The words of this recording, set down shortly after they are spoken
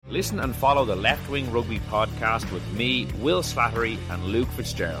Listen and follow the Left Wing Rugby podcast with me, Will Slattery, and Luke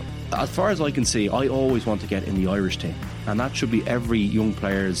Fitzgerald. As far as I can see, I always want to get in the Irish team, and that should be every young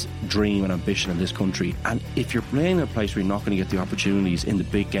player's dream and ambition in this country. And if you're playing in a place where you're not going to get the opportunities in the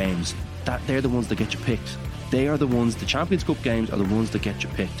big games, that they're the ones that get you picked. They are the ones, the Champions Cup games are the ones that get you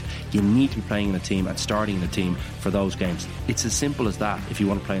picked. You need to be playing in a team and starting in a team for those games. It's as simple as that if you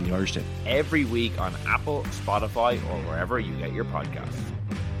want to play in the Irish team. Every week on Apple, Spotify, or wherever you get your podcasts.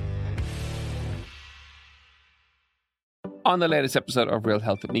 On the latest episode of Real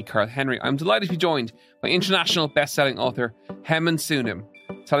Health with me, Carl Henry, I'm delighted to be joined by international best-selling author Hemant Sunim,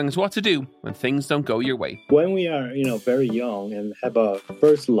 telling us what to do when things don't go your way. When we are, very young and have a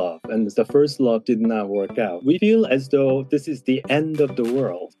first love, and the first love did not work out, we feel as though this is the end of the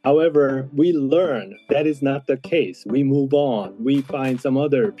world. However, we learn that is not the case. We move on. We find some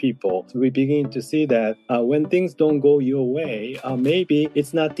other people. So we begin to see that when things don't go your way, maybe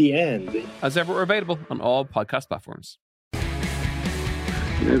it's not the end. As ever, we're available on all podcast platforms.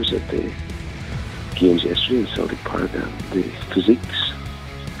 I was at the games yesterday in Celtic Park, and the physiques,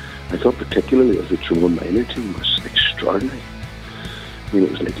 I thought particularly of the Tyrone minor team, was extraordinary. I mean,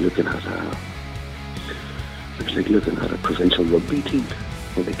 it was like looking at a provincial rugby team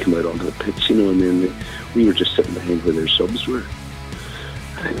when they come out onto the pitch, and then we were just sitting behind where their subs were.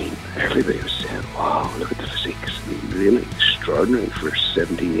 And I mean, everybody was saying, wow, look at the physiques. I mean, really extraordinary for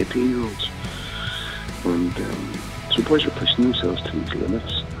 17, 18-year-olds. And so boys are pushing themselves to these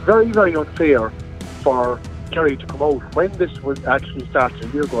limits. Very, very unfair for Kerry to come out when this was actually started a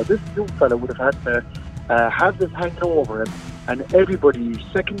year ago. This young fella would have had to have this hanging over him, and everybody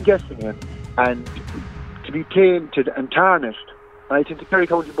second guessing him, and to be tainted and tarnished. And I think the Kerry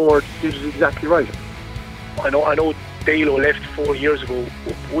County Board did it exactly right. I know Dalo left 4 years ago.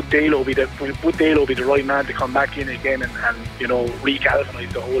 Would Dalo be the right man to come back in again and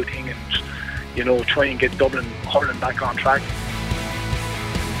regalvanise the whole thing and try and get Dublin hurling back on track?